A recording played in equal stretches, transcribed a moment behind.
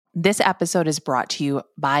This episode is brought to you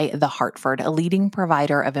by The Hartford, a leading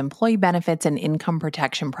provider of employee benefits and income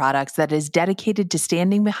protection products that is dedicated to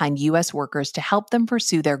standing behind U.S. workers to help them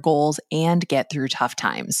pursue their goals and get through tough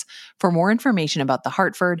times. For more information about The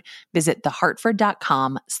Hartford, visit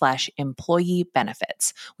thehartford.com/employee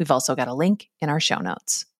benefits. We've also got a link in our show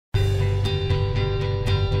notes.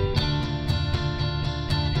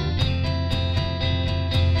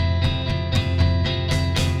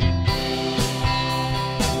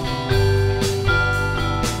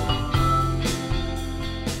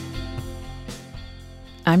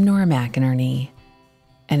 I'm Nora McInerney,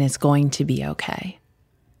 and it's going to be okay.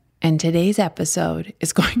 And today's episode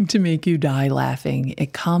is going to make you die laughing.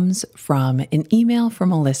 It comes from an email from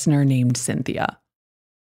a listener named Cynthia.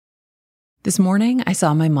 This morning, I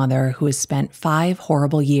saw my mother, who has spent 5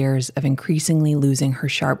 horrible years of increasingly losing her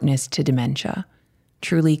sharpness to dementia,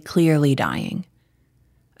 truly clearly dying.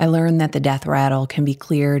 I learned that the death rattle can be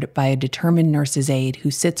cleared by a determined nurse's aide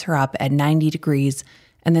who sits her up at 90 degrees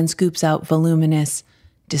and then scoops out voluminous,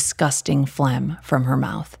 disgusting phlegm from her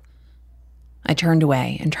mouth. I turned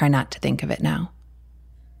away and try not to think of it now.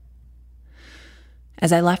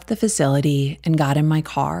 As I left the facility and got in my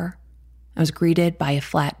car, I was greeted by a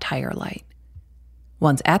flat tire light.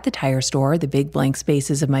 Once at the tire store, the big blank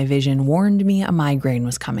spaces of my vision warned me a migraine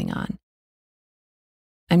was coming on.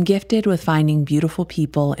 I'm gifted with finding beautiful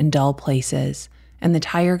people in dull places, and the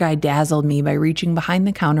tire guy dazzled me by reaching behind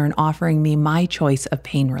the counter and offering me my choice of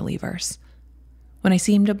pain relievers. When I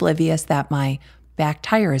seemed oblivious that my back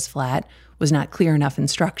tire is flat was not clear enough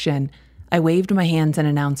instruction, I waved my hands and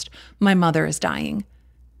announced, "My mother is dying."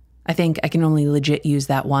 I think I can only legit use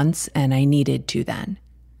that once, and I needed to then.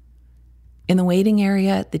 In the waiting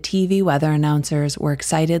area, the TV weather announcers were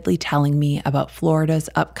excitedly telling me about Florida's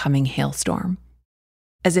upcoming hailstorm.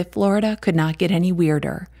 As if Florida could not get any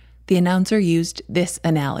weirder, the announcer used this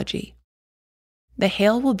analogy. The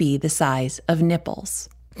hail will be the size of nipples.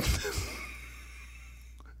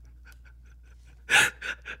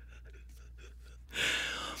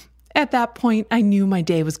 At that point, I knew my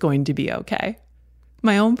day was going to be okay.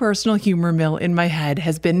 My own personal humor mill in my head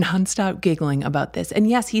has been nonstop giggling about this. And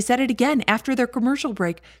yes, he said it again after their commercial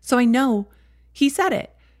break, so I know he said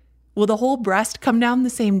it. Will the whole breast come down the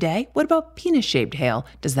same day? What about penis-shaped hail?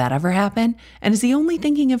 Does that ever happen? And is he only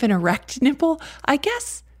thinking of an erect nipple? I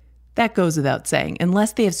guess that goes without saying,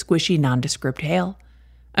 unless they have squishy, nondescript hail.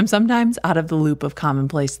 I'm sometimes out of the loop of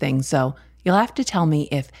commonplace things, so you'll have to tell me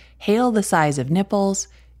if hail the size of nipples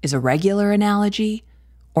is a regular analogy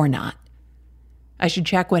or not. I should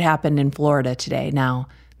check what happened in Florida today. Now,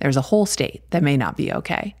 there's a whole state that may not be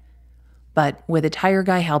okay. But with a tire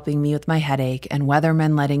guy helping me with my headache and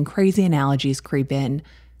weathermen letting crazy analogies creep in,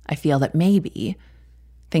 I feel that maybe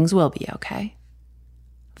things will be okay.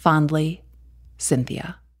 Fondly,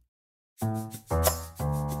 Cynthia.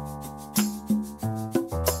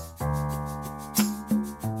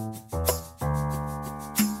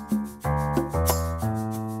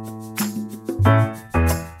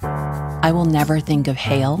 I will never think of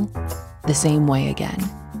hail the same way again.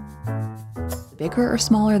 Bigger or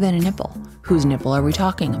smaller than a nipple? Whose nipple are we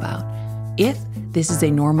talking about? If this is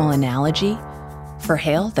a normal analogy for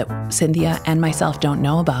hail that Cynthia and myself don't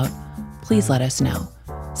know about, please let us know.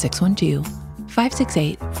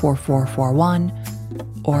 612-568-4441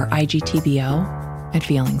 or IGTBO at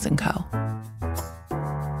Feelings & Co.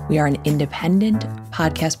 We are an independent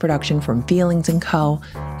podcast production from Feelings & Co.,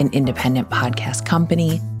 an independent podcast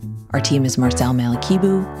company. Our team is Marcel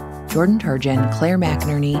Malakibu, Jordan Turgeon, Claire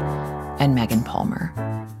McInerney, and Megan Palmer.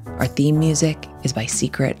 Our theme music is by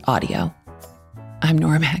Secret Audio. I'm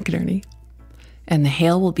Nora McInerney, and the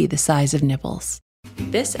hail will be the size of nipples.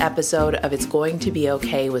 This episode of It's Going to Be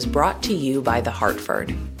Okay was brought to you by The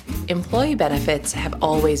Hartford. Employee benefits have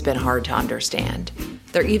always been hard to understand.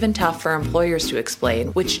 They're even tough for employers to explain,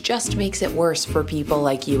 which just makes it worse for people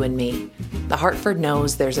like you and me. The Hartford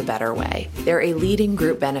knows there's a better way. They're a leading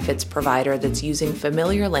group benefits provider that's using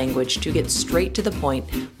familiar language to get straight to the point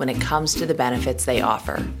when it comes to the benefits they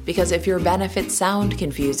offer. Because if your benefits sound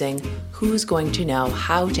confusing, who's going to know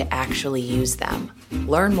how to actually use them?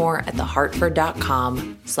 Learn more at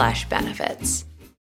thehartford.com/benefits.